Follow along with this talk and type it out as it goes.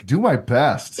do my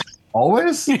best.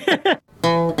 Always?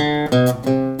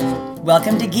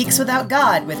 Welcome to Geeks Without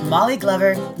God with Molly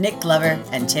Glover, Nick Glover,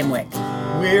 and Tim Wick.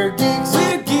 We're geeks,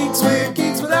 we're geeks, we're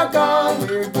geeks without God.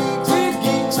 We're geeks, we're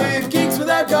geeks, we're geeks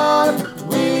without God.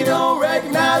 We don't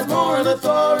recognize moral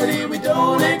authority. We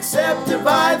don't accept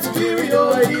divine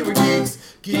superiority. We're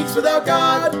geeks, geeks without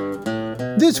God.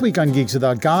 This week on Geeks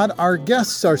Without God, our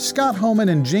guests are Scott Homan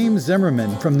and James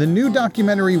Zimmerman from the new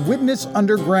documentary Witness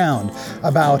Underground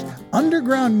about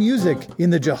underground music in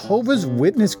the Jehovah's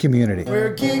Witness community.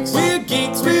 We're geeks, we're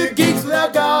geeks, we're geeks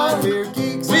without God. We're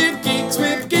geeks, we're geeks,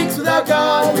 we're geeks without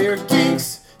God. We're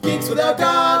geeks, geeks without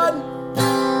God.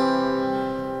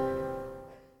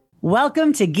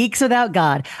 Welcome to Geeks Without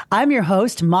God. I'm your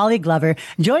host, Molly Glover,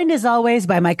 joined as always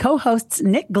by my co-hosts,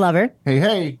 Nick Glover. Hey,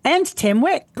 hey. And Tim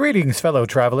Wick. Greetings, fellow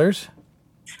travelers.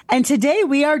 And today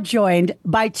we are joined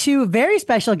by two very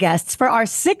special guests for our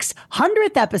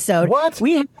 600th episode. What?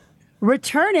 We have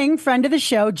returning friend of the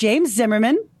show, James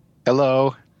Zimmerman.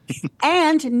 Hello.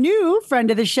 And new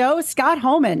friend of the show, Scott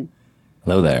Homan.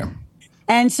 Hello there.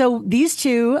 And so these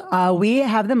two, we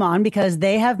have them on because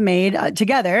they have made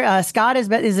together. Scott is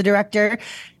the director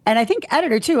and I think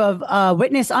editor too of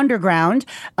Witness Underground,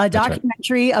 a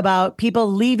documentary about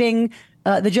people leaving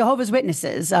the Jehovah's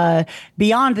Witnesses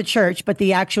beyond the church, but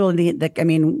the actual,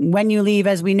 when you leave,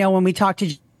 as we know, when we talked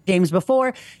to James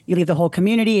before, you leave the whole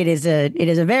community. It is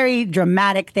a very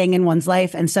dramatic thing in one's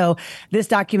life. And so this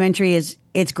documentary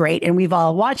it's great. And we've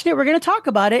all watched it. We're going to talk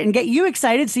about it and get you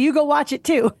excited. So you go watch it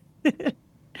too.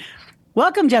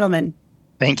 Welcome, gentlemen.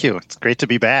 Thank you. It's great to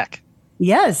be back.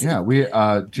 Yes. Yeah, we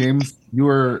James, you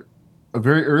were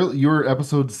very early. You were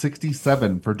episode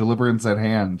 67 for Deliverance at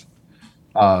Hand.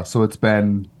 So it's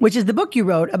been, which is the book you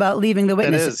wrote about leaving the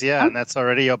Witness. It is, yeah, and that's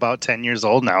already about 10 years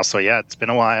old now. So yeah, it's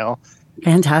been a while.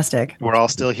 Fantastic. We're all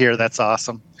still here. That's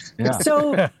awesome. yeah.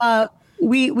 So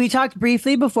we talked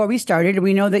briefly before we started.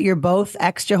 We know that you're both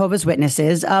ex-Jehovah's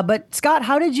Witnesses. But Scott,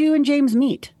 how did you and James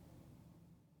meet?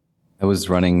 I was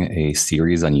running a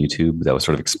series on YouTube that was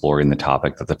sort of exploring the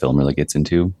topic that the film really gets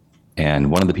into. And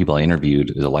one of the people I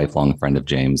interviewed is a lifelong friend of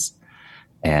James.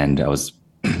 And I was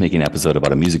making an episode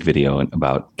about a music video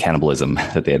about cannibalism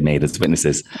that they had made as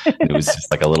witnesses. And it was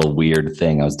just like a little weird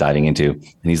thing I was diving into. And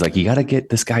he's like, you got to get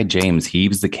this guy, James. He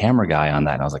was the camera guy on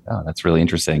that. And I was like, oh, that's really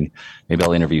interesting. Maybe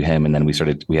I'll interview him. And then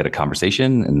we had a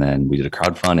conversation and then we did a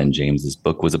crowdfund and James's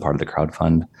book was a part of the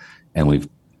crowdfund. And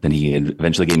then he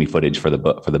eventually gave me footage for the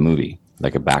book, for the movie,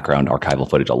 like a background archival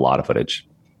footage, a lot of footage.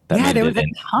 There was a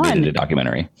ton. Made it a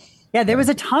documentary. Yeah, there was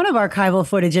a ton of archival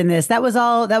footage in this. That was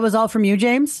all from you,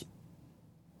 James?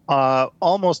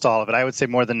 Almost all of it. I would say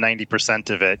more than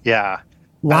 90% of it. Yeah.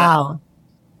 Wow.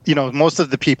 Most of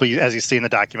the people, as you see in the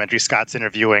documentary, Scott's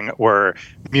interviewing were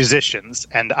musicians,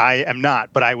 and I am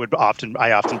not. But I often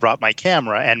brought my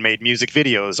camera and made music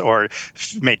videos or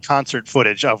made concert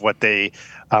footage of what they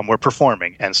were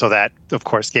performing, and so that, of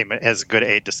course, came as a good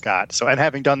aid to Scott. So, and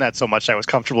having done that so much, I was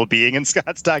comfortable being in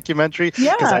Scott's documentary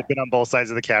because I've been on both sides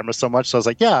of the camera so much. So I was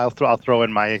like, yeah, I'll throw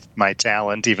in my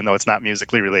talent, even though it's not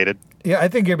musically related. Yeah, I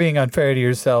think you're being unfair to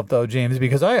yourself, though, James,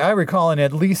 because I recall in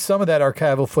at least some of that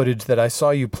archival footage that I saw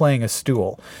you playing a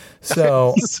stool.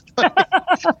 So,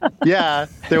 yeah,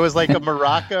 there was like a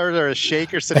maraca or a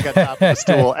shaker sitting on top of the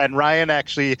stool. And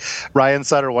Ryan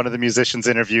Sutter, one of the musicians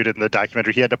interviewed in the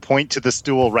documentary, he had to point to the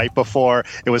stool right before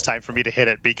it was time for me to hit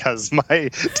it because my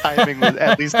timing, was,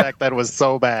 at least back then, was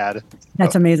so bad.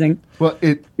 That's amazing. Well,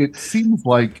 it seems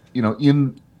like,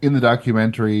 in the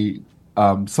documentary,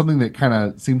 something that kind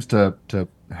of seems to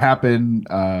happen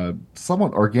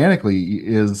somewhat organically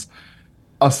is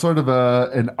a sort of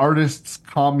an artists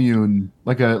commune,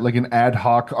 like an ad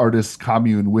hoc artists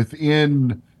commune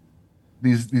within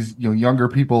these younger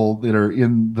people that are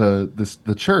in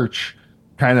the church,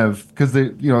 kind of, because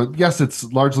they yes, it's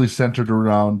largely centered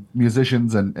around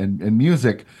musicians and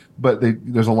music, but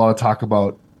there's a lot of talk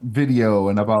about video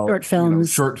and about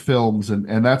short films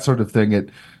and that sort of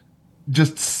thing.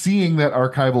 Just seeing that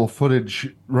archival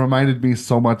footage reminded me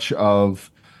so much of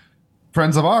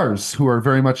friends of ours who are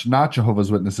very much not Jehovah's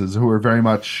Witnesses, who are very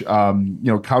much,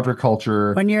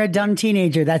 counterculture. When you're a dumb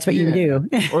teenager, that's what you do.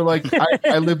 Or like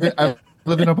I lived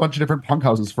in a bunch of different punk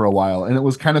houses for a while, and it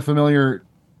was kind of familiar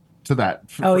to that.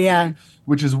 Oh yeah,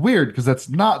 which is weird because that's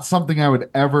not something I would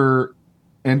ever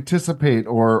anticipate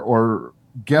or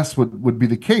guess would be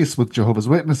the case with Jehovah's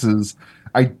Witnesses.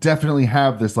 I definitely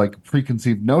have this like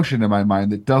preconceived notion in my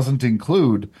mind that doesn't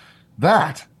include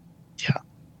that.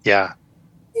 Yeah.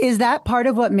 Is that part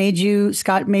of what made you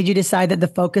decide that the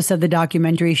focus of the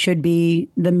documentary should be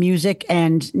the music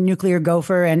and Nuclear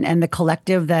Gopher and the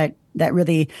collective that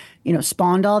really,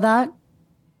 spawned all that?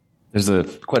 There's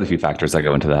quite a few factors that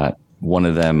go into that. One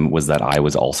of them was that I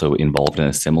was also involved in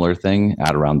a similar thing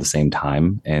at around the same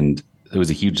time. And it was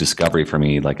a huge discovery for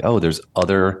me, like, oh, there's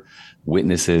other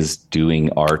witnesses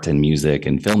doing art and music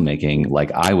and filmmaking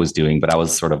like I was doing, but I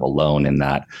was sort of alone in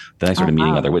that. Then I started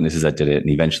meeting other witnesses that did it. And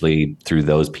eventually through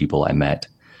those people I met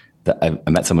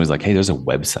someone who's like, hey, there's a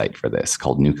website for this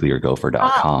called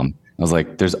nucleargopher.com. I was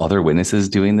like, there's other witnesses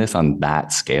doing this on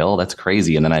that scale? That's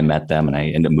crazy. And then I met them and I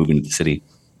ended up moving to the city.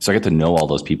 So I get to know all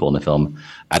those people in the film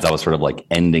as I was sort of like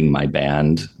ending my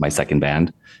band, my second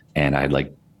band. And I'd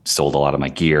like sold a lot of my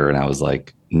gear and I was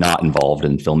like not involved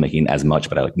in filmmaking as much,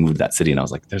 but I like moved to that city and I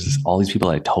was like, there's all these people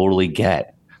I totally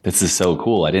get. This is so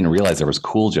cool. I didn't realize there was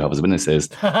cool Jehovah's Witnesses.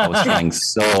 I was trying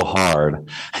so hard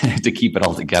to keep it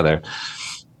all together.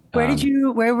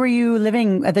 Where were you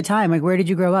living at the time? Like, where did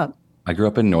you grow up? I grew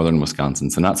up in northern Wisconsin,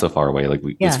 so not so far away. Like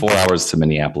it's 4 hours to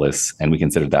Minneapolis, and we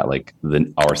considered that like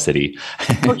our city.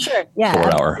 Oh, sure. Yeah.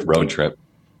 4-hour road trip.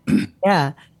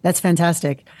 Yeah, that's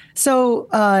fantastic. So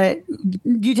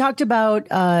you talked about,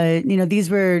 these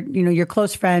were, your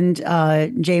close friend,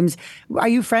 James. Are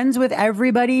you friends with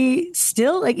everybody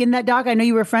still? Like in that doc, I know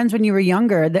you were friends when you were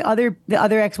younger. The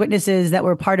other ex-witnesses that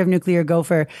were part of Nuclear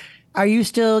Gopher,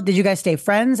 did you guys stay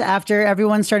friends after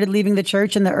everyone started leaving the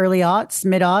church in the early aughts,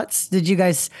 mid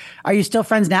aughts? Are you still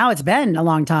friends now? It's been a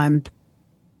long time.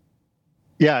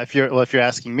 Yeah, if you're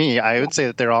asking me, I would say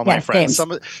that they're all my friends.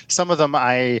 Some of them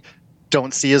I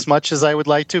don't see as much as I would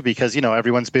like to because,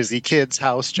 everyone's busy, kids,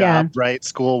 house, job, right,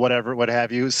 school, whatever, what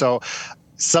have you. So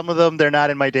some of them, they're not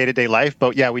in my day-to-day life,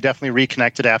 but yeah, we definitely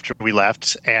reconnected after we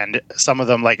left. And some of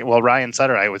them, Ryan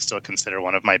Sutter, I would still consider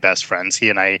one of my best friends. He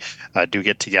and I do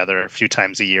get together a few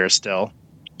times a year still.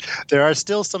 There are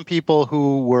still some people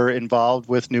who were involved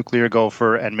with Nuclear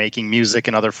Gopher and making music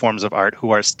and other forms of art who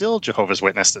are still Jehovah's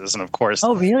Witnesses. And of course,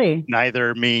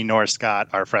 neither me nor Scott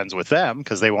are friends with them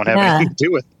because they won't have anything to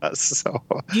do with us. So,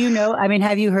 do you know,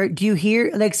 have you heard, do you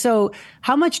hear,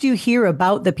 how much do you hear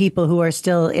about the people who are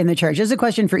still in the church? This is a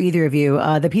question for either of you.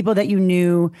 The people that you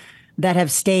knew that have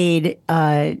stayed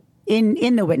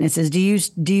in the witnesses, do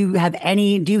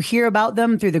you hear about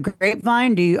them through the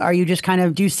grapevine? do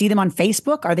you see them on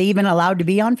Facebook? Are they even allowed to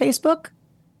be on Facebook?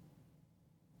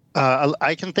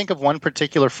 I can think of one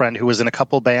particular friend who was in a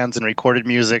couple bands and recorded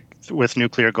music with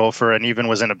Nuclear Gopher and even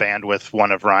was in a band with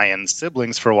one of Ryan's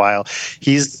siblings for a while.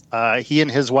 He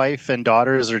and his wife and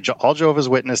daughters are all Jehovah's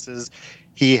Witnesses.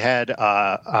 He had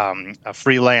a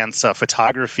freelance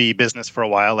photography business for a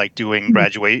while, like doing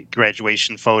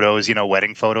graduation photos,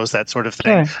 wedding photos, that sort of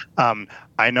thing. Sure.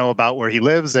 I know about where he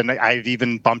lives, and I've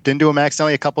even bumped into him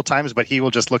accidentally a couple times, but he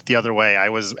will just look the other way. I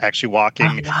was actually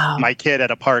walking my kid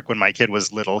at a park when my kid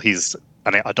was little. He's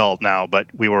an adult now, but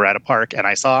we were at a park, and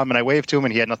I saw him, and I waved to him,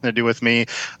 and he had nothing to do with me.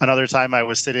 Another time I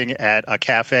was sitting at a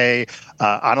cafe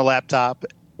on a laptop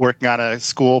working on a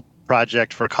school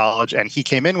project for college, and he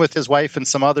came in with his wife and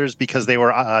some others because they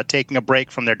were taking a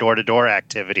break from their door-to-door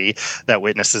activity that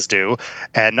witnesses do,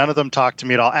 and none of them talked to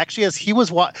me at all. Actually, as he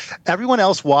was everyone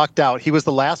else walked out, he was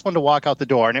the last one to walk out the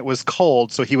door, and it was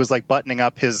cold, so he was like buttoning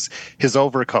up his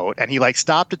overcoat, and he like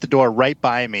stopped at the door right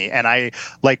by me, and I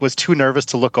like was too nervous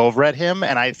to look over at him,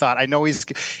 and I thought, I know he's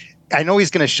going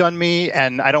to shun me,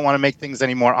 and I don't want to make things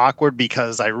any more awkward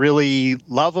because I really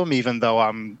love him, even though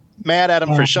I'm mad at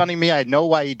him for shunning me. I know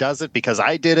why he does it because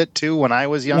I did it too when I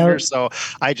was younger. So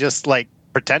I just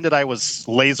pretended I was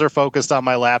laser focused on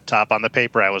my laptop on the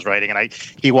paper I was writing, and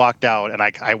he walked out, and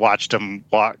I watched him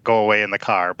go away in the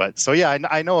car. But so yeah,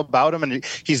 I know about him, and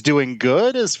he's doing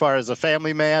good as far as a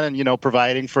family man and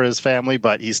providing for his family,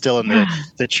 but he's still in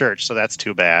the church, so that's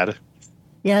too bad.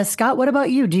 Yeah, Scott, what about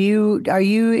you? Are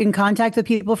you in contact with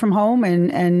people from home,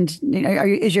 and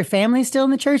is your family still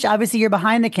in the church? Obviously, you're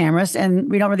behind the cameras, and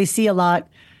we don't really see a lot,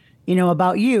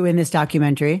 about you in this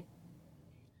documentary.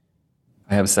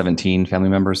 I have 17 family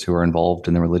members who are involved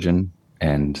in the religion,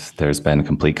 and there's been a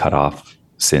complete cutoff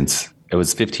since it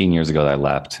was 15 years ago that I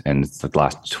left, and it's the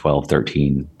last 12,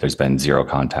 13, there's been zero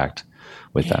contact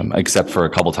with them, except for a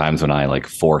couple times when I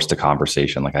forced a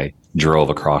conversation. I drove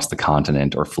across the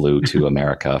continent or flew to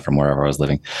America from wherever I was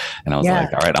living. And I was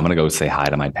like, all right, I'm going to go say hi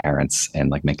to my parents and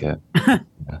make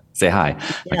say hi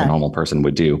like a normal person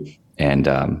would do. And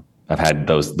I've had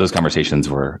those conversations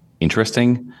were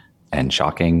interesting and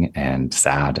shocking and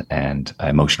sad and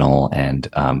emotional and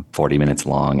 40 minutes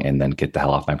long, and then get the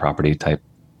hell off my property type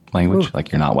language. Ooh.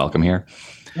 You're not welcome here.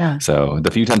 Yeah. So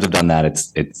the few times I've done that,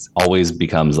 it's always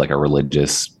becomes a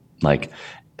religious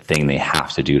thing they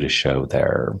have to do to show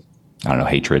their,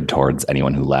 hatred towards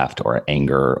anyone who left, or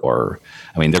anger, or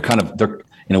they're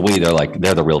in a way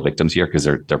they're the real victims here because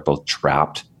they're both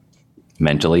trapped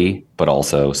mentally, but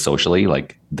also socially.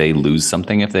 Like they lose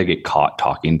something if they get caught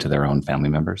talking to their own family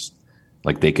members.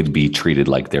 Like they could be treated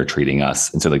like they're treating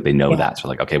us. And so like they know that. So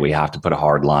like, okay, we have to put a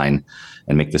hard line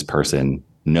and make this person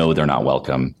know they're not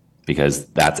welcome, because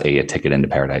that's a ticket into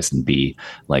paradise, and B,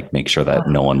 like make sure that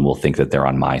no one will think that they're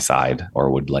on my side or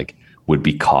would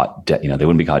be caught dead. They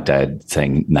wouldn't be caught dead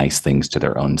saying nice things to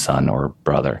their own son or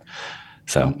brother.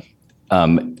 So,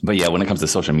 but yeah, when it comes to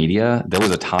social media, there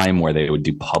was a time where they would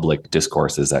do public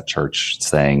discourses at church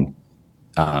saying,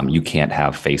 you can't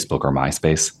have Facebook or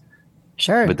MySpace.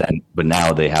 Sure. But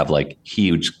now they have like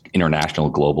huge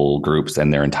international global groups,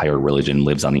 and their entire religion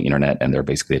lives on the internet, and they're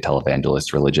basically a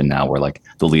televangelist religion now, where like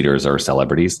the leaders are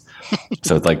celebrities.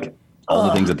 So it's like all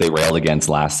the things that they railed against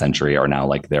last century are now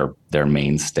like their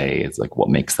mainstay. It's like what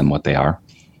makes them what they are.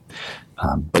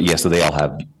 But yeah, so they all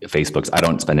have Facebooks. I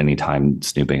don't spend any time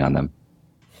snooping on them.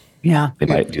 Yeah. They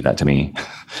might do that to me.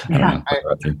 I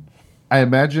don't know. I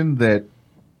imagine that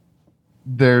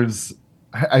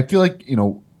I feel like,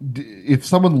 if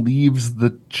someone leaves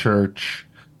the church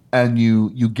and you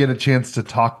get a chance to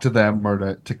talk to them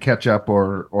or to catch up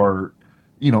or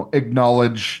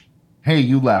acknowledge, hey,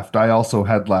 you left, I also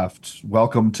had left,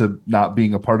 welcome to not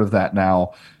being a part of that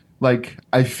now. Like,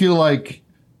 I feel like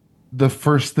the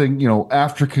first thing,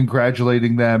 after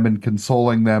congratulating them and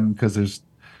consoling them, because there's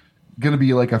going to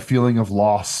be like a feeling of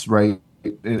loss, right?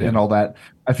 And all that.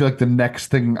 I feel like the next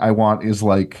thing I want is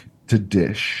like to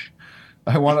dish.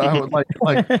 I would like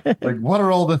what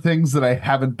are all the things that I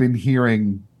haven't been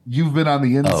hearing? You've been on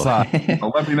the inside.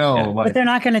 Let me know. Yeah. But they're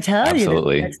not going to tell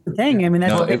Absolutely. you. That's the thing. I mean,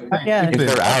 that's if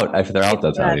they're out,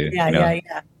 they'll tell you. Yeah.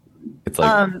 It's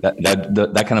like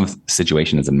that kind of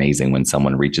situation is amazing when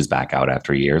someone reaches back out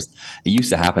after years. It used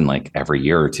to happen like every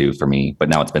year or two for me, but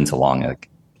now it's been so long. Like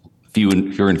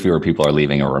fewer and fewer people are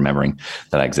leaving or remembering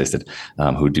that I existed,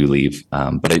 who do leave.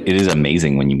 But it is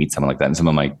amazing when you meet someone like that. And some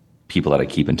of my people that I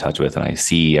keep in touch with and I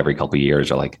see every couple of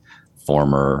years are like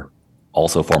former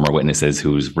witnesses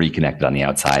who's reconnected on the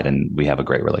outside, and we have a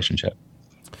great relationship.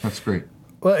 That's great.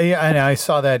 Well, yeah, and I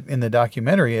saw that in the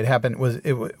documentary. It happened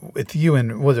with you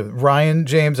and was it Ryan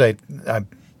James? I'm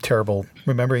terrible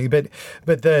remembering, but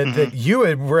that you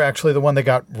were actually the one that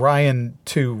got Ryan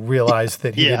to realize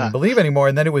that he didn't believe anymore,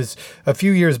 and then it was a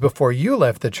few years before you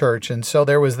left the church, and so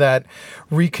there was that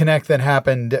reconnect that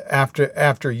happened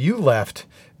after you left.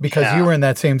 Because you were in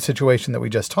that same situation that we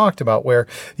just talked about, where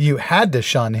you had to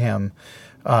shun him,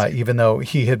 even though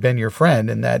he had been your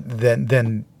friend, and that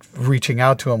then reaching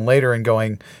out to him later and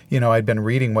going, I'd been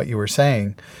reading what you were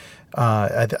saying.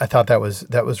 I thought that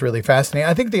was really fascinating.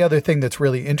 I think the other thing that's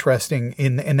really interesting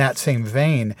in that same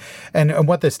vein, and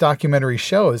what this documentary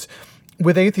shows,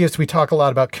 with atheists, we talk a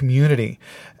lot about community.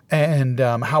 And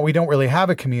how we don't really have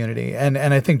a community. And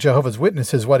I think Jehovah's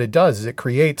Witnesses, what it does is it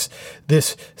creates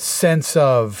this sense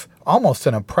of almost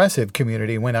an oppressive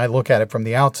community when I look at it from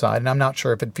the outside. And I'm not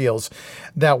sure if it feels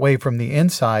that way from the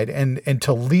inside. And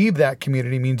to leave that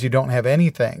community means you don't have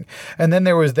anything. And then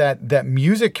there was that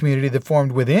music community that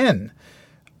formed within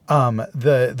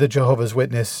the Jehovah's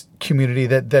Witness community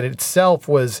that itself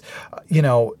was,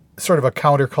 sort of a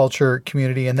counterculture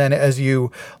community. And then as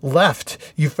you left,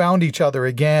 you found each other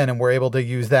again and were able to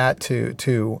use that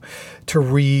to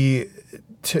re-find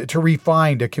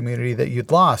a community that you'd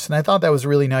lost. And I thought that was a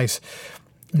really nice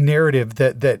narrative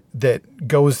that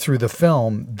goes through the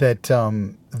film that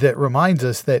reminds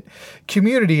us that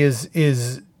community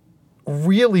is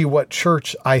really what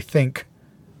church, I think,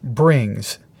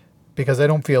 brings. Because I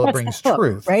don't feel it brings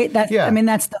truth, right? That's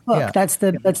the hook. Yeah. That's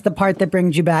the part that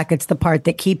brings you back. It's the part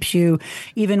that keeps you,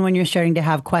 even when you're starting to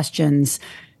have questions.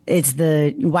 It's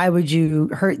why would you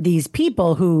hurt these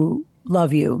people who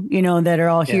love you? That are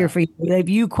all here for you. If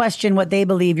you question what they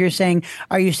believe,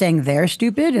 are you saying they're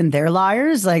stupid and they're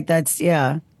liars? Like that's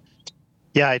Yeah,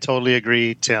 I totally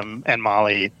agree, Tim and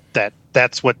Molly.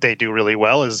 That's what they do really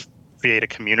well is create a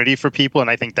community for people, and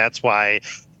I think that's why.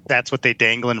 That's what they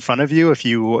dangle in front of you if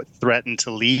you threaten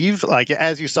to leave. Like,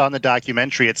 as you saw in the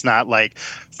documentary, it's not like,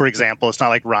 for example, it's not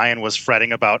like Ryan was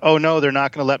fretting about, oh, no, they're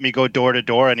not going to let me go door to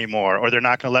door anymore, or they're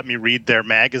not going to let me read their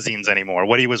magazines anymore.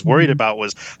 What he was worried about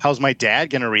was, how's my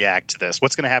dad going to react to this?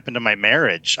 What's going to happen to my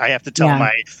marriage? I have to tell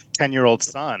my 10-year-old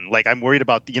son. Like, I'm worried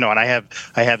about, and I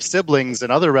have siblings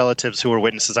and other relatives who are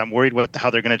witnesses. I'm worried how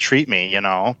they're going to treat me,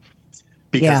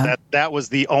 because that was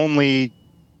the only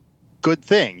good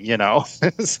thing,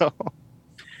 So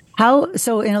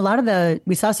in a lot of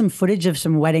we saw some footage of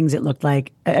some weddings. It looked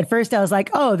like at first I was like,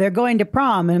 oh, they're going to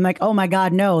prom, and I'm like, oh my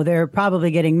God, no, they're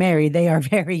probably getting married. They are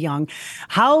very young.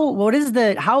 How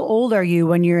old are you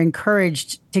when you're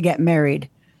encouraged to get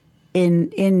married? in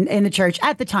the church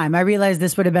at the time. I realized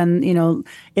this would have been,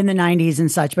 in the 90s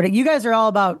and such, but you guys are all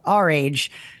about our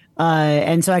age.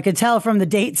 And so I could tell from the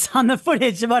dates on the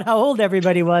footage about how old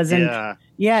everybody was. And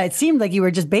yeah, it seemed like you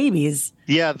were just babies.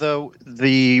 Yeah,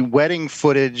 the wedding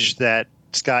footage that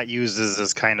Scott uses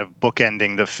as kind of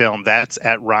bookending the film, that's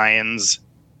at Ryan's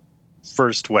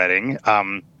first wedding.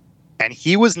 And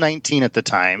he was 19 at the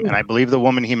time, and I believe the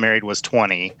woman he married was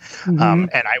 20.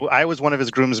 And I was one of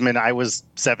his groomsmen. I was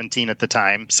 17 at the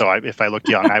time, so if I looked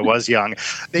young, I was young.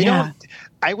 They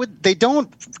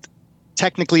don't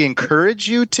technically encourage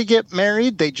you to get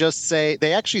married. They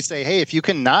actually say, hey, if you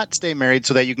cannot stay married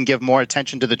so that you can give more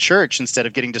attention to the church instead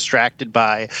of getting distracted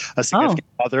by a significant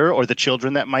other or the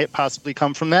children that might possibly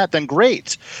come from that, then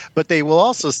great. But they will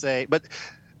also say,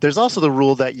 there's also the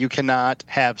rule that you cannot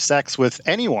have sex with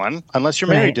anyone unless you're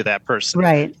married to that person.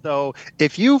 Right. So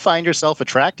if you find yourself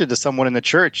attracted to someone in the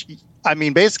church, I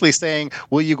mean, basically saying,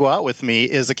 will you go out with me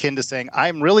is akin to saying,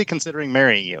 I'm really considering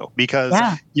marrying you, because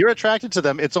you're attracted to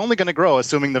them. It's only going to grow,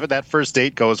 assuming that first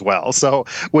date goes well. So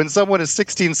when someone is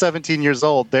 16, 17 years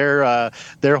old, their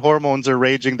hormones are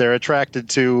raging. They're attracted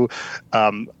to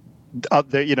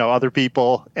other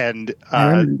people, and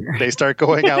they start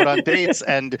going out on dates.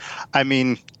 And I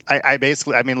mean, I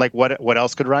basically, like, what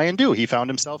else could Ryan do? He found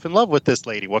himself in love with this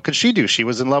lady. What could she do? She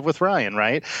was in love with Ryan,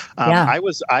 right?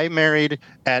 I married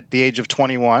at the age of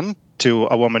 21 to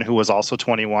a woman who was also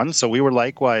 21. So we were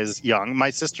likewise young.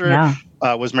 My sister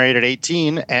was married at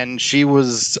 18, and she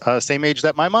was same age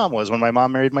that my mom was when my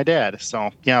mom married my dad. So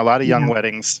a lot of young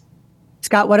weddings.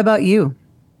 Scott, what about you?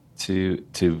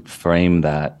 To frame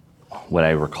that, what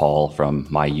I recall from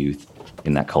my youth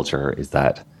in that culture is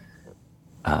that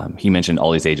he mentioned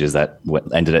all these ages that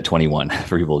ended at 21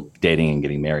 for people dating and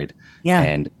getting married. Yeah.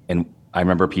 And I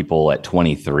remember people at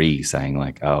 23 saying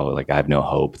like, oh, like I have no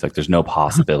hope. It's like, there's no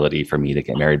possibility for me to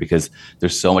get married because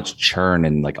there's so much churn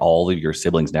and like all of your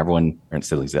siblings and everyone, or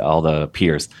siblings, all the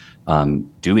peers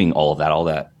doing all of that, all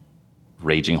that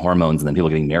raging hormones, and then people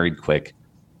getting married quick.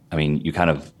 I mean, you're kind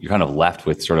of left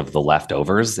with sort of the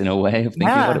leftovers in a way of thinking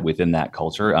about it within that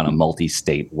culture on a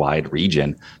multi-state wide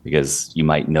region, because you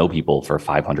might know people for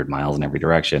 500 miles in every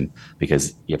direction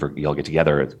because you'll get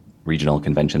together at regional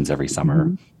conventions every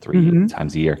summer, 3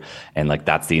 times a year. And like,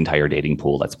 that's the entire dating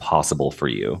pool that's possible for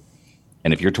you.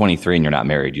 And if you're 23 and you're not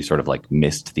married, you sort of like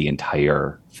missed the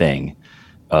entire thing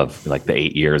of like the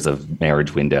 8 years of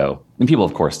marriage window. And people,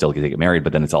 of course, still get married,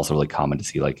 but then it's also really common to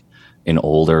see like an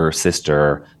older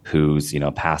sister who's,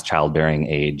 past childbearing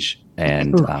age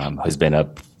and has been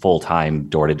a full-time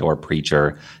door-to-door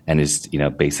preacher and is,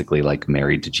 basically like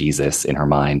married to Jesus in her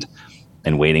mind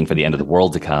and waiting for the end of the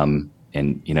world to come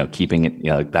and, keeping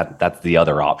it, that's the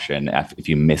other option if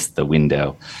you miss the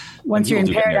window. Once you're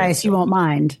in paradise, you won't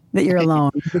mind that you're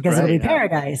alone because it'll be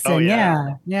paradise. Oh,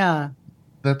 and yeah.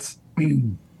 That's,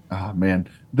 oh man,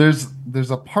 there's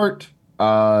a part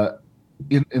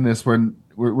in this when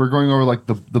we're going over like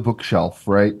the bookshelf,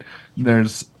 right?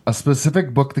 There's a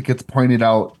specific book that gets pointed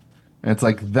out, and it's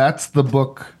like, that's the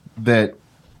book that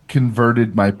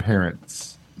converted my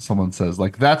parents. Someone says,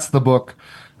 like, that's the book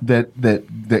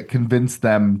that convinced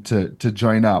them to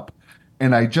join up.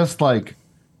 And I just like,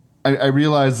 I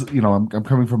realize, I'm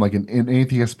coming from like an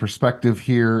atheist perspective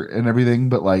here and everything,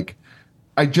 but like,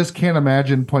 I just can't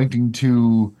imagine pointing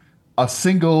to a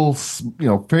single,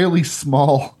 fairly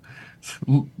small,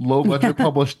 low budget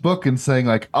published book and saying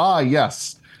like,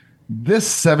 yes,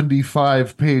 this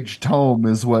 75-page tome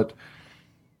is what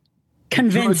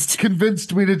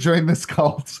convinced me to join this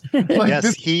cult. Like, yes,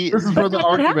 this is where the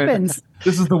argument.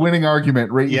 This is the winning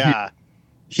argument, right? Yeah.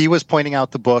 He was pointing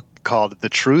out the book called The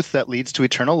Truth That Leads to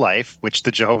Eternal Life, which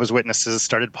the Jehovah's Witnesses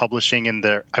started publishing in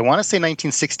I want to say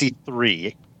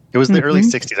 1963. It was the early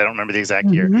 60s. I don't remember the exact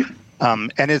year.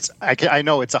 And I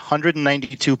know it's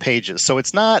 192 pages. So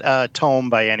it's not a tome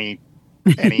by any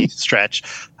stretch.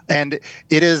 And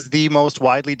it is the most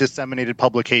widely disseminated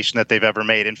publication that they've ever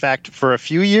made. In fact, for a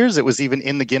few years, it was even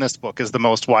in the Guinness Book as the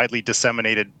most widely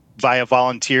disseminated via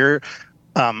volunteer.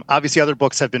 Obviously, other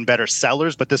books have been better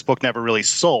sellers, but this book never really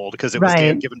sold because it was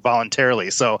given voluntarily.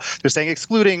 So they're saying,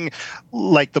 excluding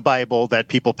like the Bible that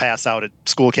people pass out at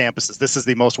school campuses, this is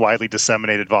the most widely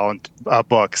disseminated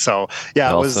book. So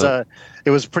yeah, it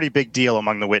was a pretty big deal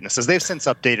among the witnesses. They've since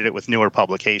updated it with newer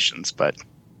publications, but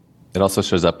it also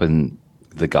shows up in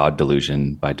The God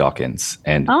Delusion by Dawkins.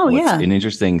 And an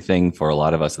interesting thing for a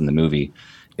lot of us in the movie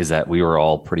is that we were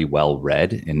all pretty well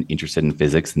read and interested in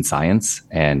physics and science.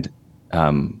 And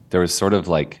there was sort of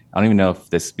like, I don't even know if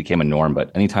this became a norm,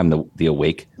 but anytime the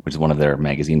Awake, which is one of their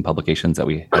magazine publications that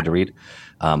we had to read,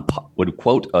 would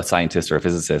quote a scientist or a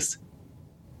physicist,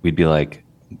 we'd be like,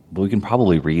 well, we can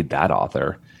probably read that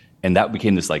author. And that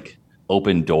became this like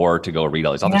open door to go read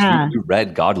all these authors. Yeah. We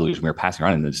read God Delusion. We were passing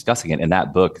around and discussing it. And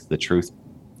that book, The Truth.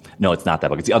 No, it's not that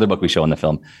book. It's the other book we show in the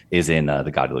film is in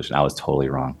The God Delusion. I was totally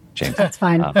wrong, James. That's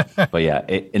fine. But yeah,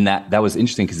 that was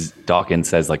interesting because Dawkins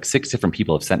says like 6 different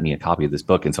people have sent me a copy of this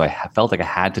book. And so I felt like I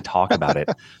had to talk about it.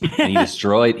 And he just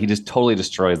totally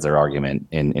destroys their argument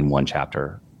in one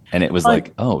chapter. And it was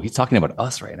like, oh, he's talking about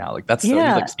us right now. Like he's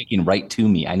like speaking right to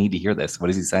me. I need to hear this. What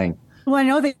is he saying? Well, I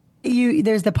know that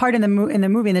there's the part in the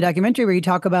movie, in the documentary, where you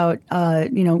talk about,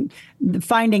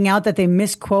 finding out that they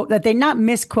not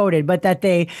misquoted, but that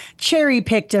they cherry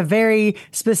picked a very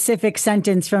specific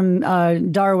sentence from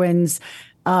Darwin's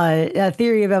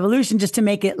theory of evolution just to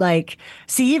make it like,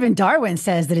 see, even Darwin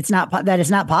says that it's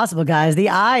not possible, guys. The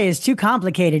eye is too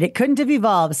complicated. It couldn't have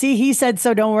evolved. See, he said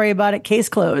so. Don't worry about it. Case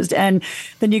closed. And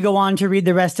then you go on to read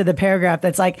the rest of the paragraph.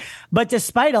 That's like, but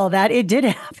despite all that, it did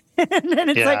happen. And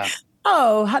it's like,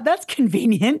 oh, that's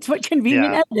convenient. What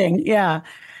convenient editing. Yeah.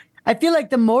 I feel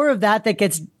like the more of that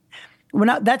gets,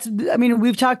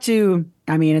 we've talked to,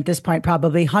 at this point,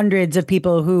 probably hundreds of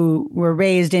people who were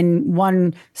raised in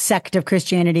one sect of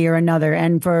Christianity or another.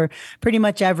 And for pretty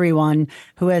much everyone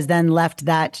who has then left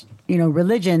that,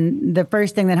 religion, the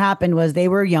first thing that happened was they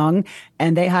were young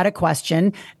and they had a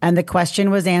question, and the question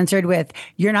was answered with,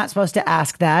 "You're not supposed to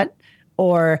ask that,"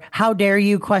 or "How dare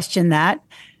you question that?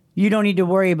 You don't need to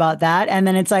worry about that." And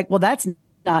then it's like, well, that's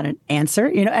not an answer,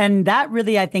 and that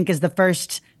really, I think, is the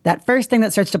first thing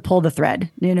that starts to pull the thread,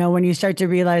 when you start to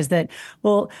realize that,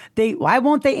 well, why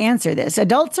won't they answer this?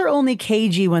 Adults are only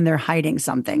cagey when they're hiding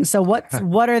something. So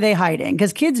what are they hiding?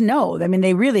 Because kids know,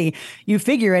 you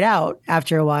figure it out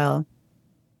after a while.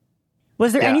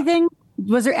 Was there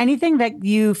anything that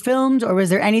you filmed, or was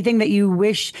there anything that you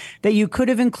wish that you could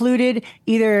have included,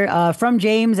 either from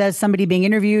James as somebody being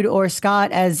interviewed, or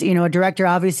Scott as, a director?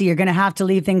 Obviously, you're going to have to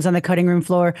leave things on the cutting room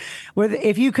floor.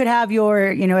 If you could have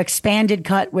your, expanded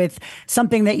cut with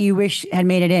something that you wish had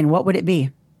made it in, what would it be?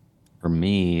 For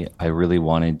me, I really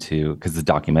wanted to, because the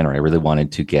documentary, I really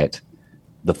wanted to get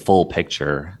the full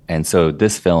picture. And so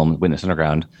this film, Witness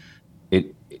Underground,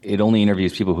 it only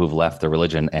interviews people who've left the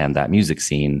religion and that music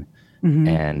scene. Mm-hmm.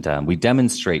 And we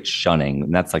demonstrate shunning,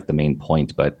 and that's like the main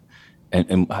point. But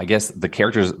and I guess the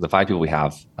characters, the 5 people we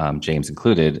have, James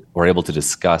included, were able to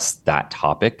discuss that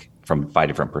topic from 5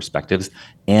 different perspectives,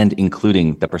 and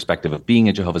including the perspective of being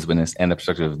a Jehovah's Witness and the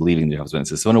perspective of leaving the Jehovah's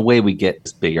Witnesses. So in a way, we get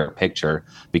this bigger picture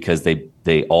because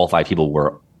they all 5 people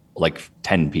were like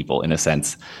 10 people in a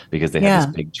sense, because they had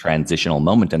this big transitional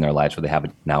moment in their lives where they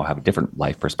now have a different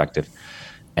life perspective.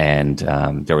 And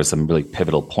there was some really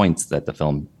pivotal points that the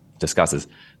film discusses,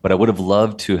 but I would have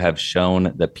loved to have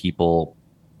shown the people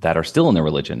that are still in their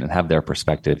religion and have their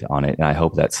perspective on it. And I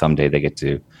hope that someday they get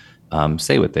to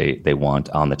say what they want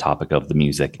on the topic of the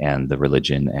music and the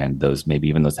religion, and maybe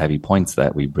even those heavy points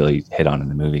that we really hit on in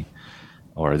the movie.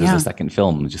 Or there's a second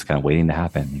film just kind of waiting to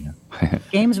happen.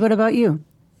 James, what about you?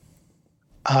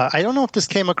 I don't know if this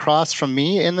came across from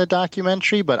me in the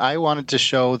documentary, but I wanted to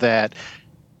show that,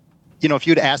 if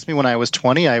you'd asked me when I was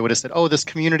 20, I would have said, oh, this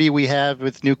community we have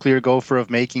with Nuclear Gopher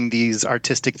of making these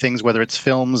artistic things, whether it's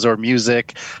films or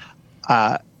music,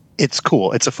 it's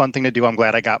cool. It's a fun thing to do. I'm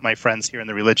glad I got my friends here in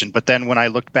the religion. But then when I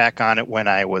looked back on it when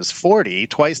I was 40,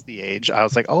 twice the age, I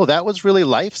was like, oh, that was really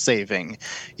life-saving,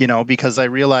 because I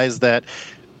realized that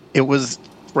it was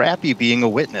crappy being a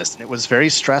witness, and it was very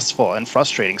stressful and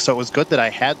frustrating. So it was good that I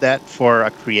had that for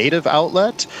a creative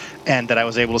outlet, and that I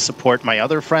was able to support my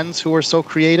other friends who were so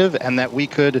creative, and that we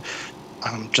could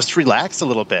just relax a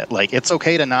little bit. Like, it's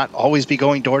okay to not always be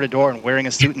going door to door and wearing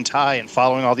a suit and tie and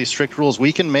following all these strict rules.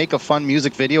 We can make a fun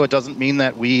music video. It doesn't mean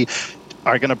that we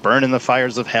are going to burn in the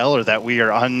fires of hell, or that we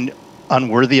are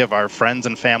unworthy of our friends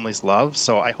and family's love.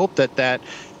 So I hope that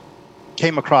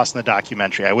came across in the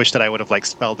documentary. I wish that I would have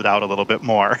spelled it out a little bit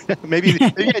more. maybe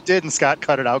I did, and Scott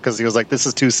cut it out because he was like, this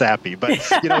is too sappy. But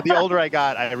the older I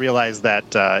got, I realized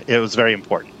that it was very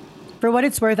important. For what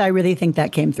it's worth, I really think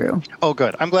that came through. Oh,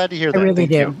 good. I'm glad to hear that.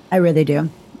 I really do.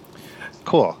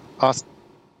 Cool. Awesome.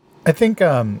 I think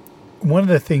one of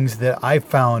the things that I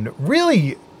found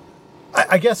really,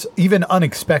 I guess, even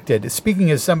unexpected, speaking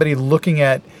as somebody looking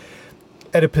at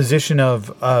a position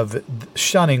of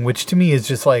shunning, which to me is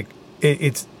just like,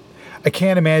 I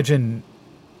can't imagine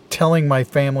telling my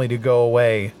family to go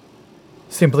away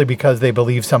simply because they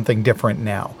believe something different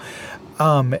now.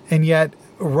 And yet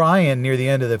Ryan, near the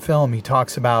end of the film, he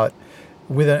talks about,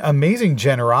 with an amazing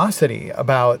generosity,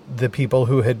 about the people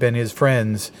who had been his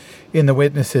friends in the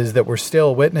Witnesses that were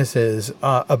still witnesses,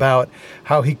 about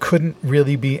how he couldn't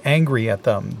really be angry at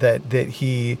them, that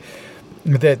he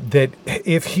that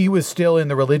if he was still in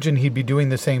the religion, he'd be doing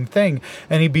the same thing,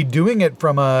 and he'd be doing it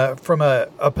from a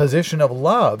position of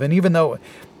love. And even though,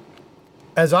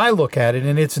 as I look at it,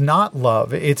 and it's not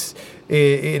love, it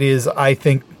is, I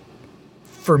think,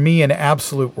 for me, an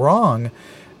absolute wrong.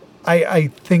 I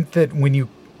think that when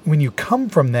you come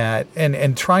from that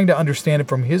and trying to understand it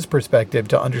from his perspective,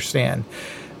 to understand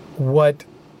what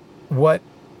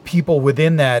people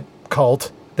within that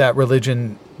cult, that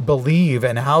religion, believe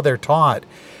and how they're taught,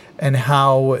 and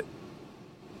how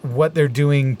what they're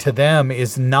doing to them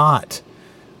is not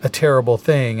a terrible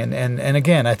thing. And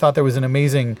again, I thought there was an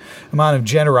amazing amount of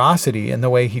generosity in the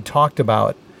way he talked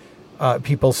about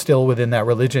people still within that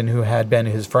religion who had been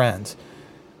his friends,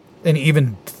 and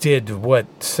even did what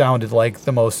sounded like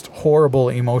the most horrible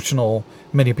emotional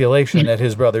manipulation at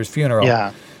his brother's funeral.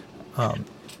 Yeah.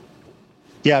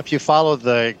 If you follow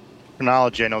the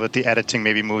chronology, I know that the editing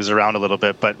maybe moves around a little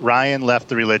bit, but Ryan left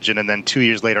the religion, and then 2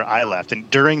 years later I left. And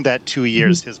during that 2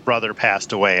 years, his brother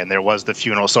passed away, and there was the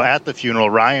funeral. So at the funeral,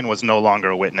 Ryan was no longer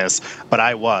a witness, but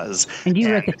I was. And you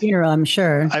were at the funeral, I'm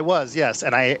sure. I was, yes.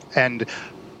 And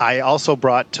I also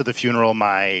brought to the funeral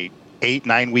my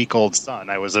 8-9-week-old son.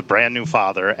 I was a brand new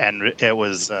father, and it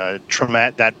was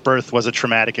traumatic. That birth was a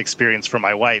traumatic experience for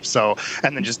my wife. So,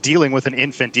 and then just dealing with an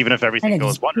infant, even if everything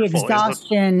goes wonderful,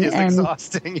 exhaustion is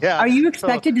exhausting. Yeah. Are you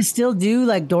expected to still do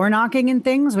like door knocking and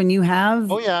things when you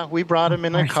have? Oh yeah, we brought him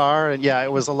in a car, and yeah,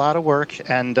 it was a lot of work.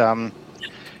 And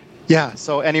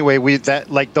so anyway,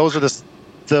 those are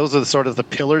the sort of the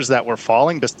pillars that were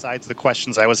falling, besides the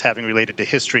questions I was having related to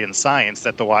history and science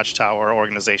that the Watchtower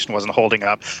organization wasn't holding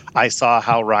up. I saw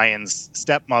how Ryan's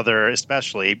stepmother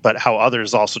especially, but how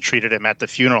others also treated him at the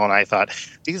funeral, and I thought,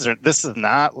 this is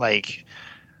not like,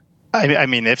 I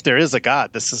mean, if there is a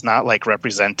God, this is not like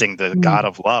representing the God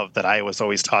of love that I was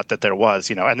always taught that there was,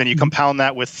 and then you compound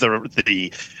that with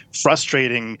the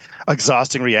frustrating,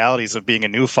 exhausting realities of being a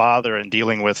new father and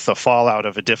dealing with the fallout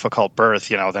of a difficult birth,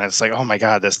 then it's like, oh my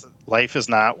God, this life is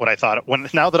not what I thought.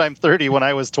 Now that I'm 30, when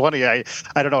I was 20, I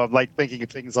don't know, I'm like thinking of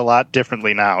things a lot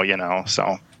differently now,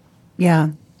 so. Yeah.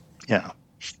 Yeah.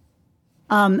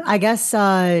 I guess,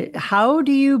 how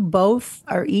do you both,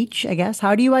 or each, I guess,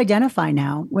 how do you identify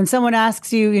now? When someone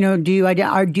asks you, do you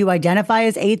identify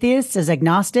as atheists, as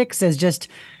agnostics, as just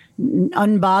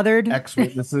unbothered?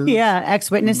 Ex-witnesses? Yeah,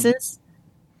 ex-witnesses. It's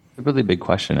a really big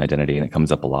question, identity, and it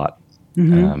comes up a lot.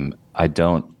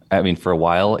 For a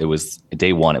while, it was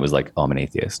day one, it was like, oh, I'm an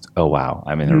atheist. Oh, wow.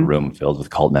 I'm in a room filled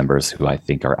with cult members who I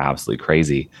think are absolutely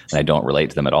crazy, and I don't relate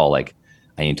to them at all. Like,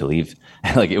 I need to leave.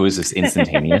 Like, it was just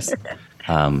instantaneous.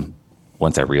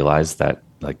 Once I realized that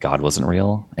like God wasn't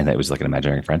real and that it was like an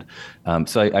imaginary friend.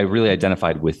 So I really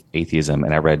identified with atheism,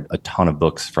 and I read a ton of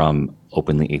books from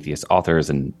openly atheist authors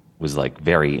and was like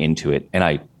very into it. And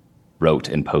I wrote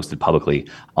and posted publicly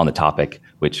on the topic,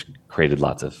 which created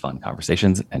lots of fun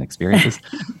conversations and experiences.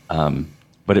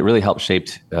 But it really helped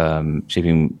shaped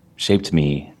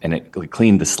me, and it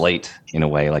cleaned the slate in a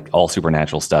way. Like, all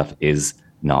supernatural stuff is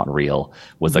not real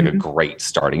was like a great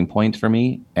starting point for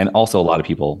me. And also a lot of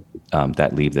people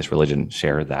that leave this religion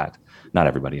share that. Not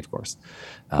everybody, of course.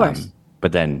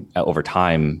 But then over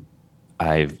time,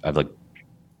 I've like,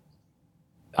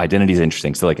 identity is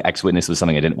interesting. So like ex-witness was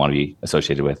something I didn't want to be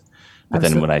associated with. But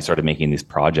then when I started making this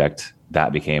project,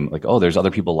 that became like, oh, there's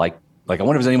other people like I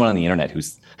wonder if there's anyone on the internet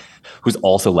who's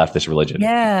also left this religion.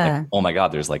 Yeah. Like, oh my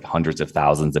God, there's like hundreds of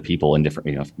thousands of people in different,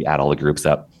 if you add all the groups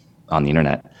up on the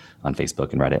internet, on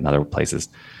Facebook and Reddit and other places.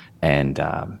 And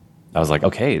I was like,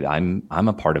 okay, I'm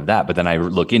a part of that. But then I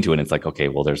look into it and it's like, okay,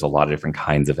 well, there's a lot of different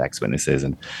kinds of ex-witnesses,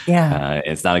 and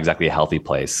it's not exactly a healthy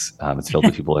place. It's filled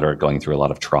with people that are going through a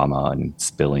lot of trauma and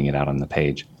spilling it out on the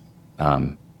page.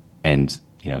 And,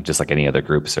 just like any other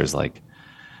groups, there's like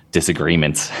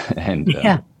disagreements, and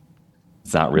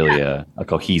it's not really a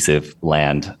cohesive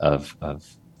land of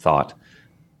thought.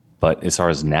 But as far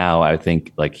as now, I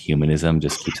think like humanism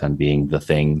just keeps on being the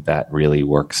thing that really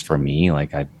works for me.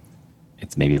 Like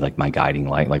it's maybe like my guiding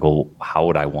light. Like, well, how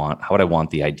would I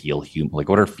want the ideal human? Like,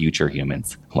 what are future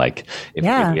humans like if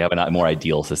we have a more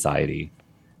ideal society?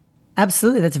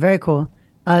 Absolutely, that's very cool.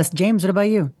 James, what about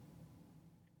you?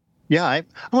 Yeah, I'm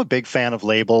a big fan of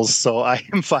labels, so I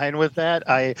am fine with that.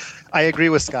 I agree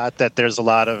with Scott that there's a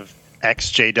lot of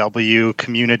ex-JW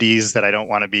communities that I don't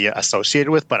want to be associated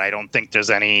with, but I don't think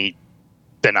there's any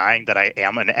denying that I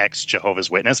am an ex-Jehovah's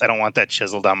Witness. I don't want that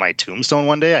chiseled on my tombstone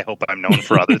one day. I hope I'm known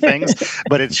for other things,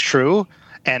 but it's true.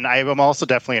 And I am also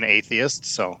definitely an atheist,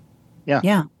 so yeah.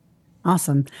 Yeah.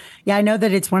 Awesome. Yeah, I know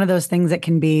that it's one of those things that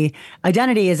can be,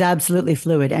 identity is absolutely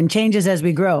fluid and changes as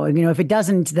we grow. And, if it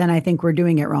doesn't, then I think we're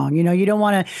doing it wrong. You don't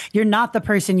want to, you're not the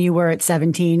person you were at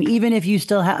 17, even if you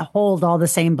still hold all the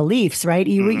same beliefs, right?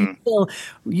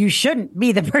 You shouldn't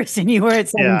be the person you were at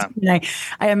 17. Yeah.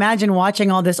 I imagine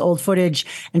watching all this old footage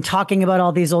and talking about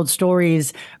all these old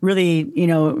stories really,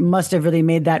 must have really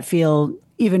made that feel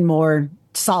even more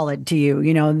solid to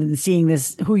you, seeing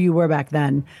this, who you were back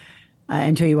then.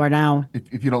 And who you are now.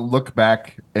 If you don't look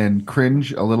back and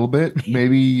cringe a little bit,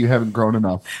 maybe you haven't grown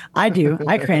enough. I do.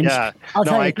 I cringed. Yeah.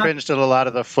 I cringed at a lot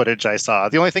of the footage I saw.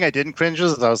 The only thing I didn't cringe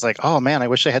was I was like, oh man, I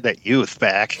wish I had that youth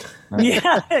back.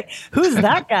 Yeah. Who's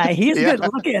that guy? He's good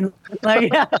looking.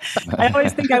 I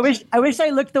always think I wish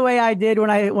I looked the way I did when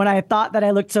I thought that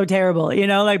I looked so terrible.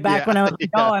 When I was like,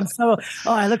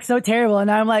 I look so terrible. And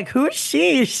now I'm like, who is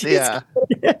she? She's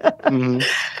mm-hmm.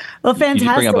 Well,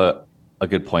 fantastic. You bring up a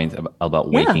good point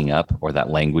about waking up, or that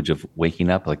language of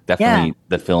waking up. Like, definitely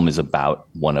the film is about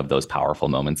one of those powerful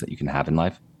moments that you can have in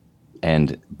life.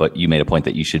 But you made a point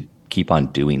that you should keep on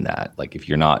doing that. Like, if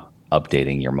you're not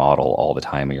updating your model all the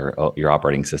time, or your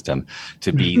operating system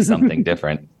to be something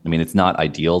different. I mean, it's not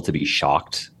ideal to be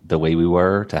shocked the way we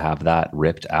were, to have that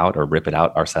ripped out or rip it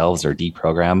out ourselves, or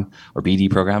deprogram or be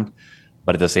deprogrammed.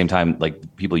 But at the same time,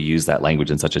 like, people use that language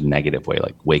in such a negative way.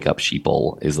 Like, wake up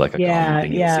sheeple is like a common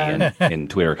thing you see in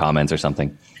Twitter comments or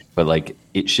something. But like,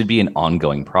 it should be an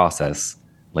ongoing process.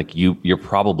 Like, you're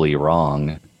probably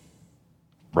wrong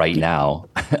right now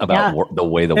about the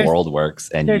way the world works.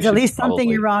 And there's at least something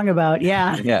you're wrong about.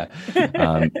 Yeah.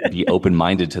 Yeah. Be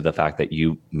open-minded to the fact that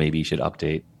you maybe should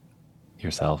update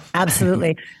yourself.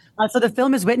 Absolutely. So the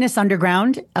film is Witness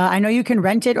Underground. I know you can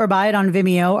rent it or buy it on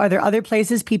Vimeo. Are there other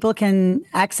places people can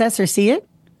access or see it?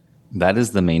 That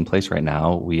is the main place right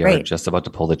now. We are just about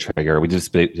to pull the trigger. We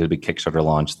just did a big Kickstarter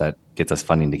launch that gets us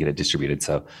funding to get it distributed.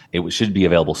 So it should be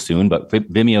available soon, but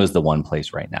Vimeo is the one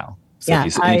place right now. So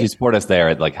if you support us there,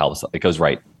 it like helps. It goes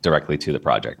right directly to the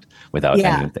project without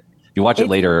anything. If you watch it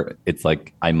later, it's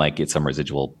like I might get some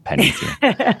residual pennies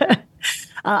here.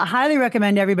 Highly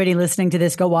recommend everybody listening to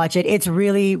this go watch it. It's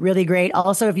really, really great.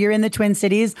 Also, if you're in the Twin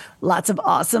Cities, lots of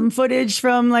awesome footage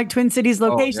from like Twin Cities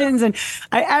locations, and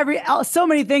so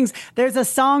many things. There's a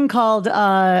song called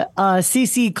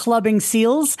CC Clubbing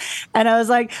Seals, and I was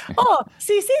like, oh,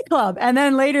 CC Club. And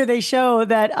then later they show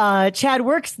that Chad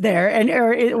works there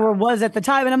or was at the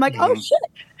time, and I'm like, oh shit.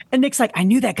 And Nick's like, I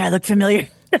knew that guy looked familiar.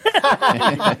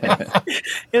 It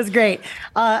was great.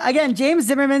 Again, James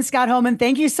Zimmerman, Scott Homan,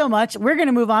 thank you so much. We're going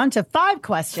to move on to 5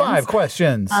 questions. 5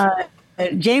 questions.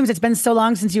 James, it's been so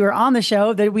long since you were on the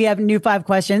show that we have new 5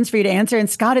 questions for you to answer. And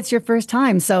Scott, it's your first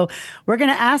time. So we're going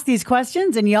to ask these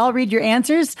questions and y'all read your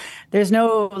answers. There's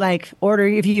no order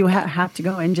if you have to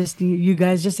go and you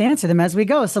guys just answer them as we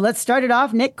go. So let's start it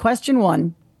off. Nick, question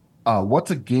 1.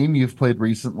 What's a game you've played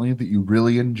recently that you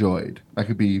really enjoyed? That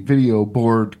could be video,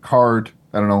 board, card,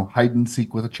 I don't know, hide and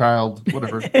seek with a child,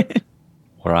 whatever.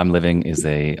 Where I'm living is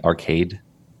a arcade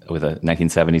with a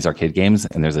 1970s arcade games,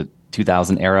 and there's a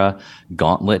 2000 era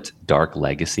Gauntlet Dark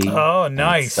Legacy. Oh,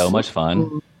 nice. So much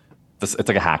fun. It's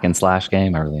like a hack and slash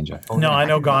game. I really enjoy it. No, I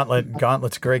know Gauntlet.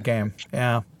 Gauntlet's a great game.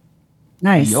 Yeah.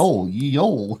 Nice. Yo.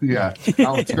 Yeah,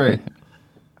 Gauntlet's great.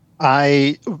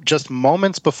 I just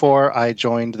moments before I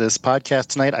joined this podcast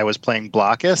tonight, I was playing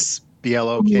Blockus,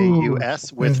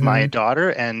 Blokus, with my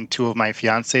daughter and 2 of my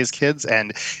fiance's kids,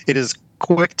 and it is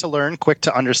quick to learn, quick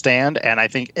to understand, and I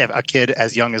think if a kid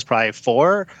as young as probably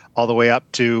 4 all the way up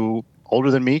to older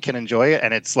than me can enjoy it,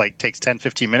 and it's like takes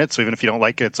 10-15 minutes, so even if you don't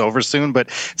like it, it's over soon, but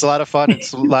it's a lot of fun.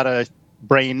 It's a lot of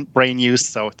brain use,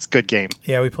 so it's a good game.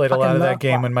 Yeah, we played a lot of that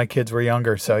game when my kids were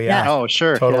younger, so yeah. Oh,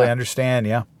 sure. Totally understand,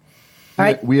 yeah. All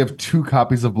right. We have 2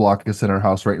 copies of Blockus in our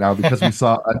house right now because we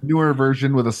saw a newer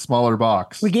version with a smaller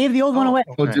box. We gave the old one away.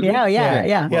 Yeah.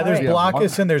 Yeah, there's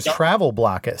Blockus and there's Travel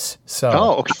Blockus. So.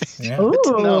 Oh, okay. Yeah. Ooh.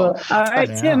 All right,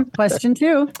 Tim, question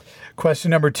 2.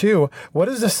 Question number 2. What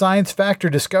is a science fact or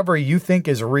discovery you think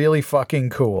is really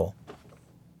fucking cool?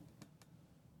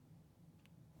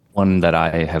 One that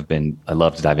I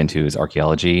love to dive into is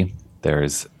archaeology.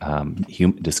 There's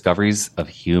discoveries of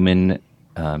humans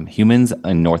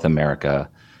in North America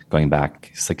going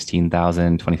back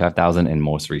 16,000, 25,000, and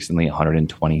most recently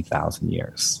 120,000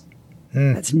 years.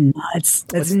 That's nuts.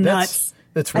 That's nuts.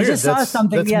 That's weird. I just saw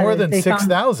something. That's more than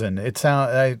 6,000. It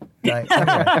sounds.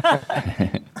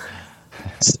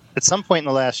 At some point in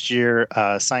the last year,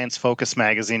 Science Focus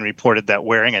magazine reported that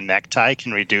wearing a necktie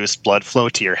can reduce blood flow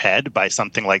to your head by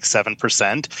something like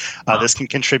 7%. This can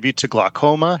contribute to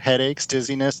glaucoma, headaches,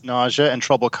 dizziness, nausea, and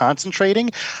trouble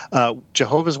concentrating.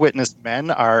 Jehovah's Witness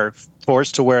men are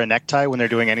forced to wear a necktie when they're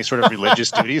doing any sort of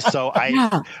religious duties. So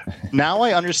now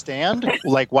I understand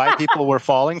like why people were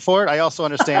falling for it. I also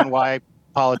understand why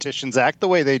politicians act the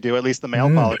way they do. At least the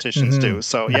male politicians do.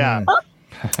 So yeah.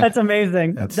 That's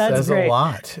amazing. That That's says great. a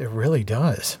lot. It really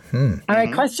does. All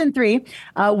right, question 3.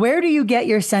 Where do you get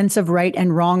your sense of right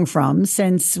and wrong from,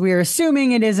 since we're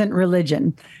assuming it isn't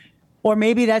religion? Or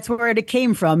maybe that's where it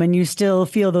came from and you still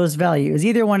feel those values.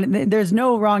 Either one, there's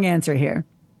no wrong answer here.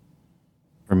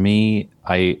 For me,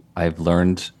 I've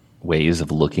learned ways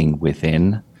of looking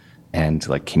within and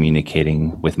like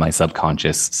communicating with my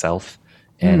subconscious self.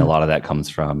 And a lot of that comes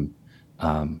from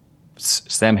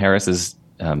Sam Harris's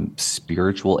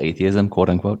spiritual atheism, quote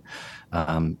unquote.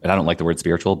 And I don't like the word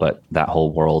spiritual, but that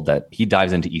whole world that he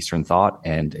dives into Eastern thought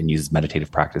and uses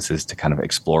meditative practices to kind of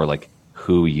explore like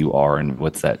who you are and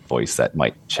what's that voice that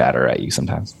might chatter at you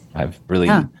sometimes. I've really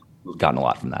gotten a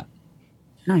lot from that.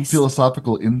 Nice.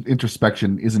 Philosophical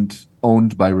introspection isn't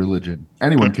owned by religion.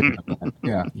 Anyone can do that.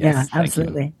 Yeah. Yeah,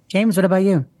 absolutely. James, what about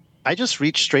you? I just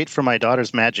reached straight for my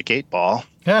daughter's Magic 8-Ball.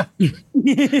 Yeah.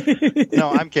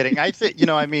 No, I'm kidding. I think,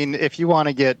 if you want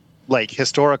to get like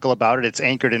historical about it, it's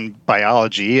anchored in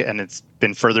biology and it's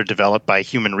been further developed by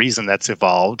human reason that's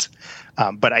evolved.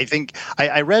 But I think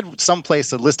I read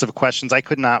someplace a list of questions. I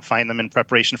could not find them in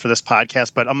preparation for this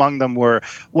podcast, but among them were,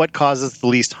 what causes the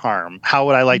least harm? How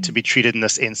would I like to be treated in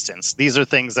this instance? These are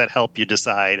things that help you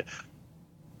decide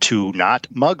to not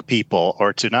mug people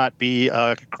or to not be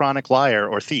a chronic liar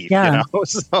or thief. Yeah.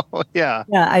 So yeah.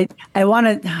 Yeah, I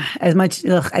want to as much.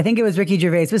 I think it was Ricky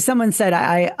Gervais, but someone said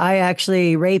I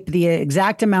actually rape the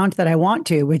exact amount that I want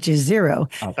to, which is 0.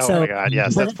 Oh my God,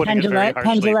 yes, that's putting it very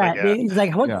harshly. Pendulette. He's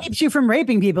like, what keeps you from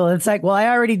raping people? It's like, well, I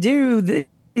already do.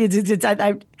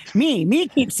 Me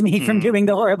keeps me from doing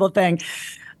the horrible thing.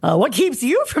 What keeps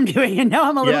you from doing it? Now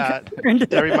I'm a little concerned.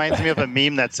 That reminds me of a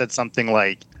meme that said something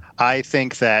like, I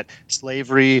think that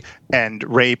slavery and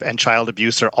rape and child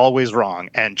abuse are always wrong.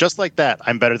 And just like that,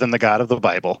 I'm better than the God of the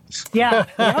Bible. Yeah.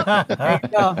 There you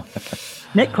go.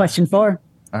 Nick, question 4.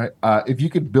 All right. If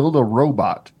you could build a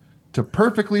robot to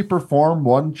perfectly perform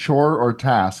one chore or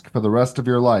task for the rest of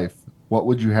your life, what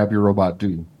would you have your robot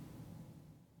do?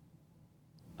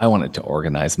 I wanted to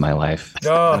organize my life. I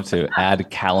wanted to add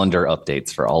calendar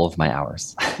updates for all of my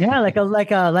hours. Yeah, like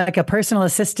a personal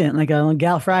assistant, like a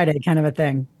Gal Friday kind of a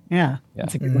thing. Yeah.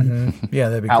 That's a good one. Yeah,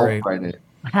 that'd be Hal great. Friday.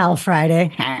 Hal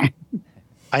Friday.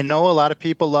 I know a lot of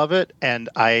people love it, and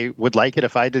I would like it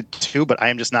if I did too, but I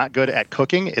am just not good at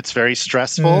cooking. It's very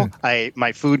stressful.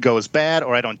 My food goes bad,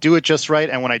 or I don't do it just right.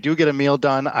 And when I do get a meal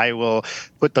done, I will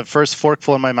put the first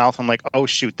forkful in my mouth. I'm like, oh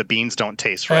shoot, the beans don't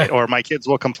taste right. Or my kids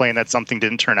will complain that something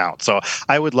didn't turn out. So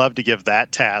I would love to give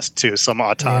that task to some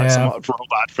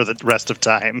robot for the rest of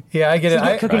time. Yeah, I get it.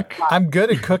 I'm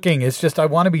good at cooking. It's just I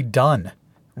want to be done,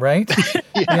 right?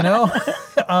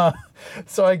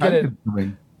 So I get it.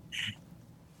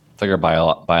 It's like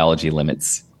our biology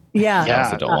limits. Yeah. I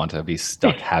also don't want to be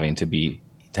stuck having to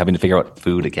figure out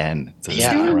food again.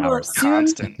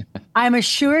 Constant. I'm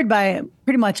assured by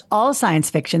pretty much all science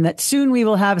fiction that soon we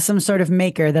will have some sort of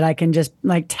maker that I can just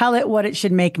like tell it what it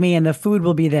should make me and the food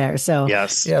will be there. So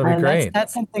yes. Yeah, it'll be great.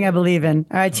 That's something I believe in.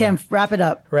 All right, Tim, wrap it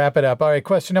up. All right,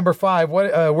 question number 5.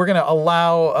 What we're going to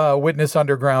allow Witness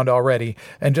Underground already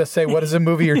and just say, what is a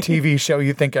movie or TV show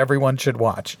you think everyone should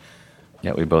watch?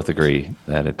 Yeah, we both agree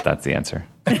that that's the answer.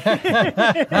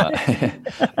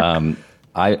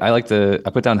 I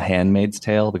put down Handmaid's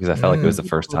Tale because I felt like it was the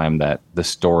first time that the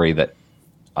story that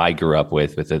I grew up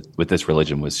with this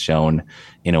religion was shown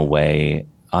in a way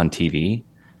on TV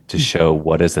to show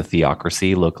what does a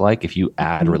theocracy look like if you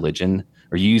add religion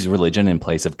or you use religion in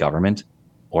place of government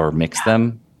or mix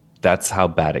them. That's how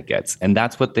bad it gets. And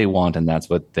that's what they want and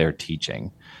that's what they're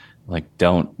teaching. Like,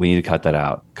 we need to cut that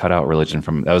out. Cut out religion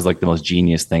that was like the most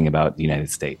genius thing about the United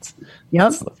States.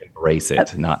 Yep. Embrace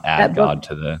it, not add God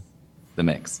to the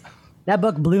mix. That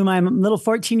book blew my little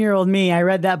 14-year-old me. I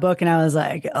read that book and I was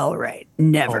like, all right,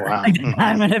 never. Oh, wow.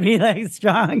 I'm going to be like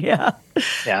strong. Yeah.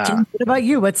 James, what about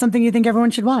you? What's something you think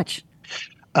everyone should watch?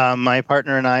 My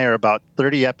partner and I are about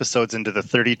 30 episodes into the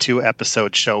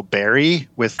 32-episode show Barry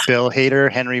with Bill Hader,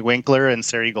 Henry Winkler, and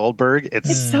Sari Goldberg.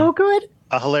 It's so good.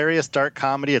 a hilarious dark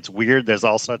comedy. It's weird. There's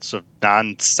all sorts of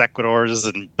non sequiturs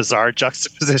and bizarre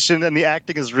juxtaposition, and the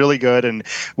acting is really good. And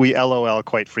we LOL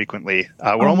quite frequently.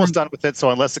 We're almost done with it, so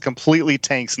unless it completely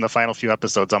tanks in the final few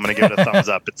episodes, I'm going to give it a thumbs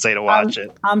up and say to watch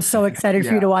it. I'm so excited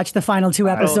for you to watch the final 2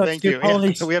 episodes. Oh, thank you.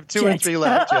 Holy we have 2 and 3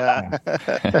 left. Yeah.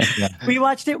 We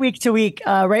watched it week to week,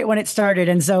 right when it started,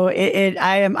 and so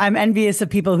I'm envious of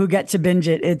people who get to binge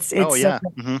it. It's oh yeah.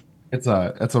 It's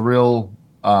a real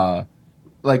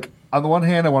like, on the one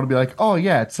hand, I want to be like, oh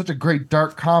yeah, it's such a great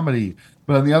dark comedy,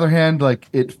 but on the other hand, like,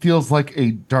 it feels like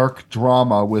a dark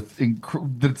drama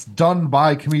that's done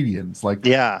by comedians. Like,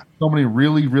 yeah, so many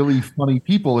really, really funny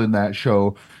people in that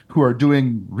show who are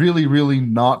doing really, really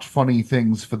not funny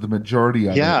things for the majority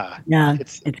of it. Yeah,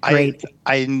 it's great.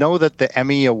 I know that the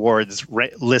Emmy Awards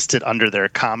listed under their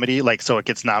comedy, like, so it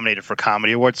gets nominated for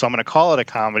comedy awards. So I'm going to call it a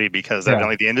comedy because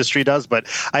evidently the industry does. But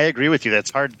I agree with you.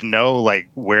 That's hard to know, like,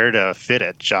 where to fit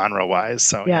it genre wise.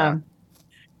 So yeah.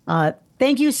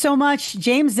 Thank you so much,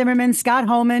 James Zimmerman, Scott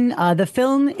Homan. The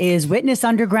film is Witness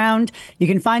Underground. You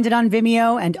can find it on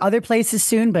Vimeo and other places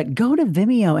soon, but go to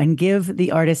Vimeo and give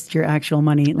the artist your actual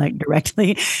money, like,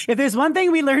 directly. If there's one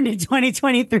thing we learned in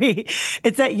 2023,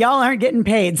 it's that y'all aren't getting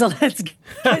paid. So let's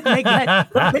make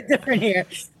that a little bit different here.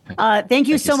 Thank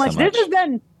you so much. This has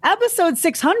been episode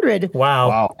 600.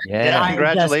 Wow. Yeah,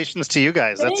 congratulations to you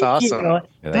guys. That's awesome.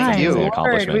 Thank you.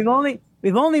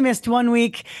 We've only missed 1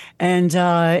 week, and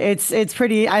it's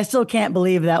pretty. I still can't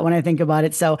believe that when I think about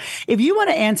it. So if you want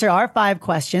to answer our 5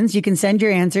 questions, you can send your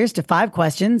answers to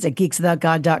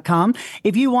 5questions@geekswithoutgod.com.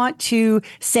 If you want to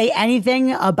say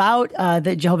anything about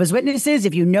the Jehovah's Witnesses,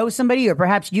 if you know somebody, or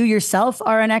perhaps you yourself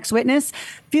are an ex-witness,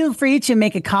 feel free to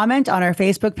make a comment on our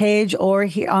Facebook page or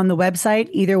here on the website,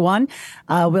 either one.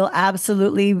 We'll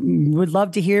absolutely would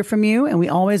love to hear from you. And we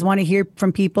always want to hear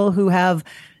from people who have,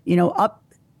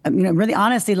 really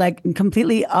honestly, like,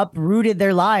 completely uprooted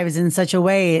their lives in such a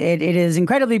way. It is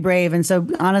incredibly brave. And so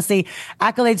honestly,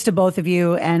 accolades to both of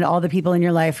you and all the people in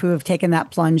your life who have taken that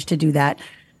plunge to do that.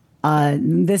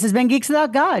 This has been Geeks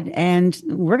Without God, and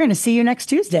we're going to see you next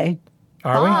Tuesday.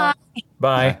 Are we?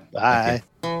 Bye. Bye.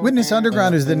 Witness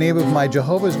Underground is the name of my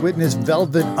Jehovah's Witness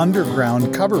Velvet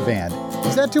Underground cover band.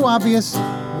 Is that too obvious?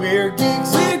 We're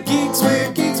geeks, we're geeks,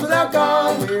 we're geeks without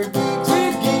God. We're geeks,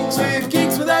 we're geeks, we're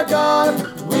geeks without God.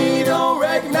 We don't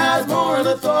recognize moral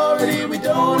authority. We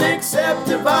don't accept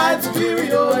divine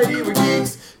superiority. We're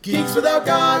geeks, geeks without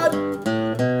God.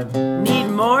 Need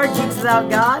more Geeks Without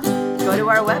God? Go to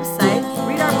our website,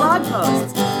 read our blog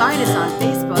posts, find us on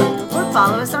Facebook, or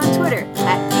follow us on Twitter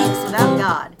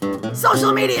 @GeeksWithoutGod.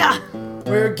 Social media!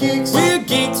 We're geeks, we're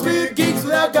geeks, we're geeks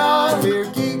without God. We're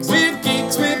geeks, we're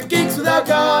geeks, we're geeks without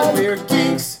God. We're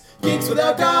geeks, geeks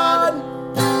without God.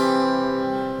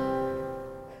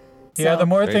 Yeah, the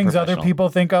more Very things other professional. people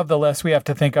think of, the less we have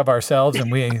to think of ourselves,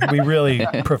 and we really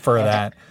prefer that.